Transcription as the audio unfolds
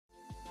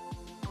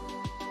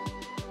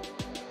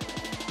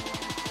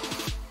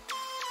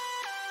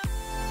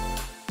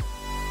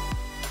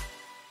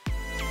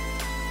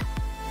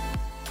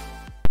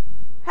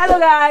Hello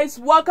guys,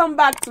 welcome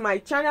back to my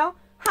channel.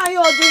 How you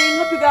all doing?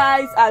 Hope you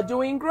guys are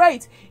doing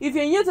great. If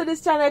you're new to this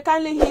channel,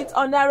 kindly hit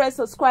on that red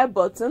subscribe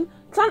button.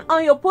 Turn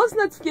on your post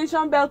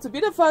notification bell to be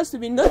the first to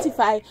be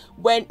notified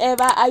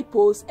whenever I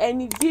post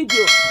any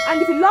video.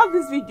 And if you love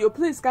this video,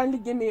 please kindly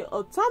give me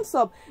a thumbs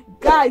up.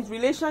 Guys,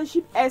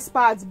 relationship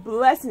expert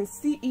Blessing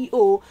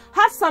CEO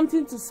has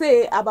something to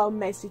say about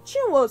Mercy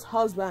Chinwo's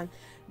husband.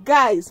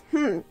 Guys,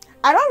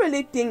 I don't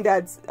really think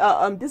that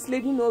this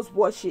lady knows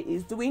what she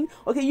is doing.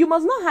 Okay, you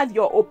must not have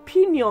your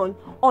opinion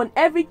on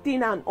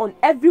everything and on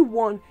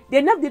everyone.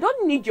 They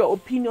don't need your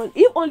opinion.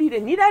 If only they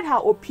needed her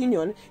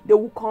opinion, they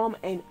will come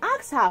and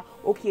ask her.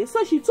 Okay,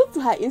 so she took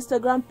to her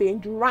Instagram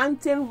page,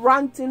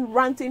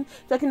 ranting,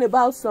 talking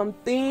about some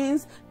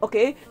things.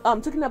 Okay,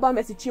 talking about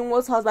Mercy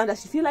Chinwo's husband, that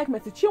she feel like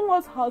Mercy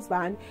Chinwo's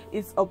husband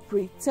is a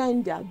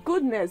pretender.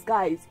 Goodness,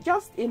 guys,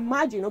 just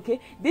imagine. Okay,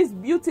 this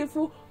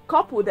beautiful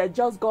couple that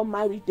just got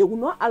married, they will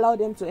not allow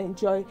them to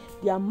enjoy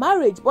their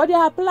marriage, but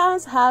their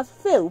plans have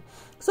failed.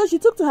 So she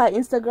took to her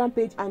Instagram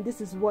page and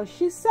this is what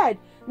she said: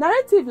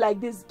 narrative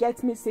like this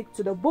gets me sick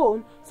to the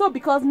bone. So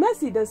because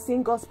Mercy does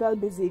sing gospel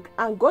music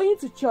and going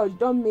to church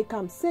don't make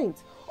am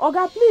saint,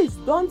 oga, please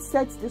don't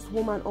set this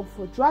woman up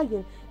for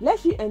dragging.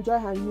 Let she enjoy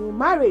her new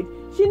marriage.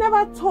 She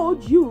never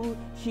told you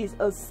she's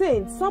a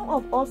saint. Some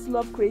of us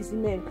love crazy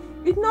men.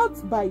 It's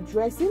not by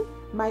dressing.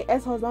 My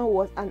ex-husband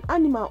was an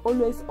animal,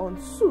 always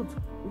on suit.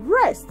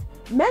 Rest.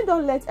 Men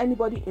don't let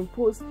anybody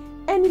impose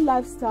any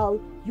lifestyle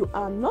you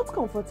are not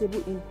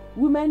comfortable in.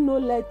 Women no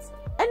let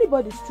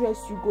anybody stress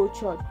you go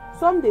church.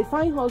 Some they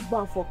find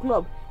husband for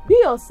club. Be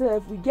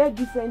yourself. We get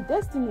different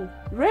destiny,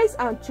 race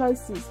and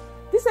choices.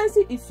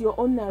 Decency is your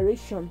own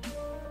narration.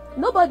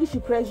 Nobody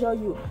should pressure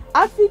you.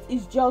 Outfit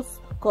is just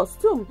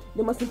costume.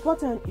 The most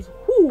important is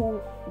who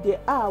they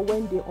are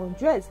when they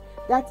undress.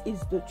 That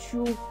is the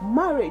true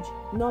marriage,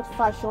 not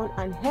fashion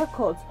and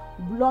haircuts.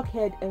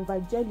 Blockhead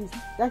evangelists,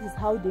 that is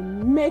how they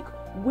make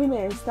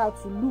women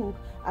start to look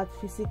at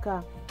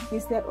physical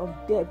instead of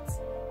depth,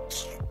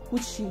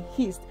 which she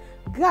hissed.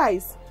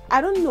 Guys,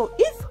 I don't know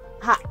if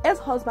her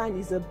ex-husband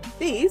is a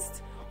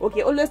beast,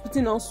 okay, always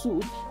putting on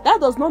suit.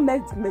 That does not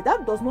make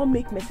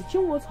Mercy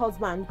Chinwo's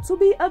husband to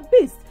be a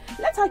beast.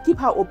 Let her keep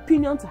her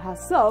opinion to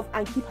herself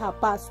and keep her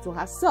past to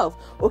herself,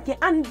 okay?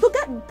 And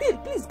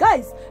please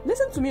guys,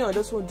 listen to me on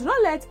this one. Do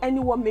not let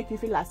anyone make you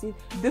feel as if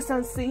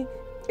decency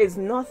is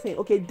nothing.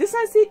 Okay,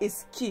 decency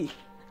is key.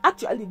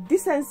 Actually,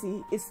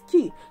 decency is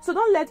key. So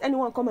don't let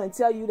anyone come and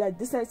tell you that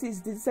decency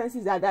is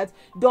that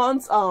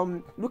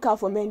don't look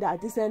out for men that are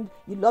decent.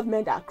 You love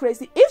men that are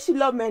crazy. If she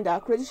loves men that are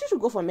crazy, she should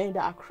go for men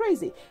that are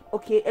crazy.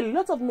 Okay, a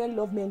lot of men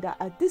love men that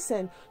are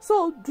decent.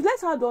 So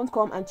let her don't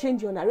come and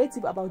change your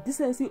narrative about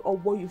decency or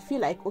what you feel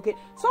like. Okay,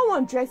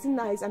 someone dressing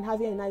nice and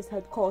having a nice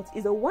haircut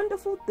is a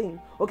wonderful thing.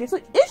 Okay, so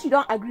if she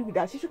don't agree with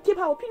that, she should keep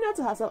her opinion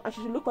to herself and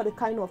she should look for the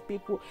kind of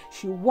people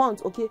she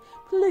wants. Okay,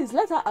 please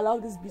let her allow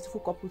these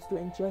beautiful couples to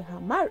enjoy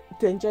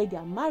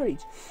their marriage.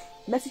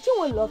 Mercy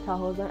Chinwo loved her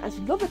husband and she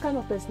loved the kind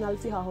of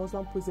personality her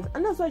husband possessed,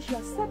 and that's why she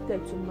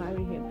accepted to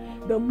marry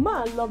him. The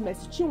man loved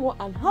Mercy Chinwo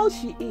and how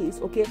she is,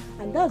 okay,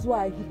 and that's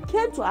why he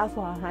came to ask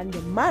for her hand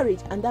in marriage,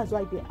 and that's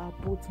why they are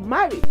both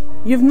married.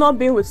 You've not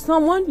been with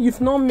someone,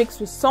 you've not mixed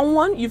with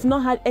someone, you've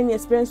not had any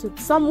experience with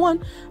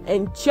someone,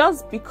 and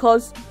just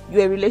because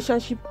you're a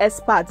relationship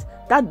expert,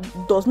 that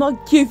does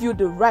not give you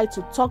the right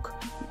to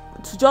talk,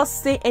 to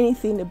just say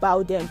anything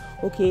about them.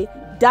 Okay,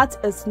 that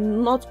is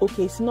not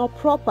okay. It's not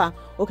proper.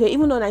 Okay,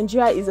 even though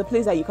Nigeria is a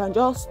place that you can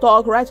just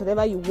talk, write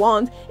whatever you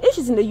want, if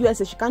she's in the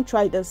USA, she can't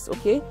try this.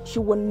 Okay, she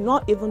will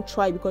not even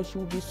try because she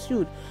will be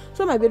sued.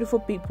 So my beautiful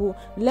people,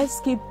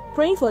 let's keep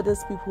praying for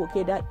these people,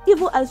 okay, that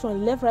evil eyes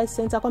from left, right,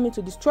 center coming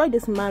to destroy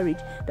this marriage,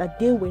 that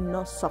they will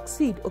not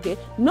succeed. Okay,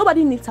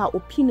 nobody needs her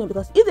opinion,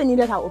 because if they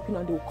needed her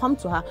opinion, they will come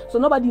to her. So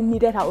nobody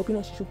needed her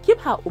opinion. She should keep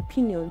her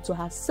opinion to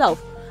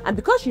herself. And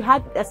because she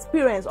had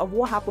experience of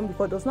what happened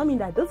before, does not mean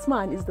that this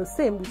man is the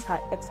same with her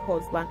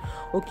ex-husband.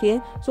 Okay,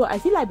 so I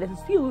feel like the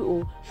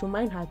CEO should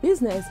mind her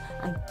business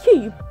and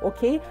keep,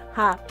 okay,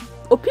 her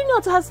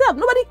opinion to herself.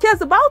 Nobody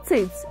cares about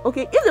it.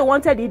 Okay, if they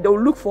wanted it, they'll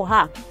look for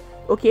her.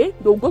 Okay,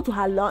 they'll go to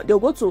her, they'll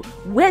go to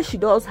where she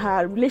does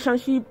her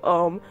relationship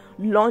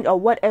launch or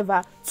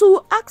whatever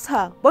to ask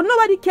her, but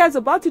nobody cares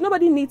about it.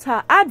 Nobody needs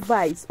her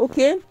advice.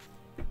 Okay,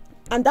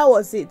 and that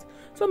was it.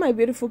 So my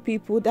beautiful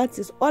people, that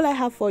is all I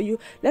have for you.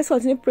 Let's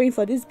continue praying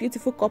for these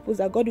beautiful couples,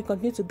 that God will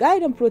continue to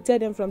guide and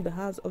protect them from the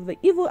hands of the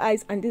evil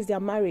eyes, and this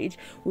their marriage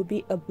will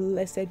be a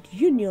blessed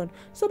union.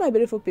 So my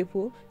beautiful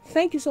people,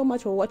 thank you so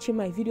much for watching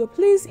my video.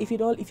 Please, if you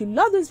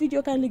love this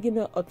video, kindly give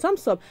me a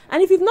thumbs up,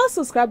 and if you've not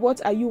subscribed,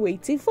 what are you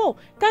waiting for?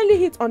 Kindly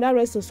hit on that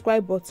red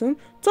subscribe button,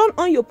 turn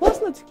on your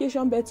post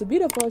notification bell to be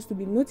the first to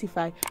be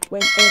notified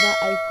whenever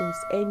I post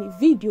any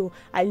video.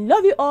 I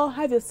love you all.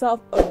 Have yourself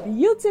a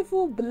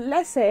beautiful,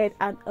 blessed,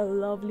 and a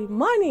lovely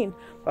morning.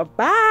 Bye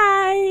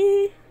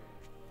bye.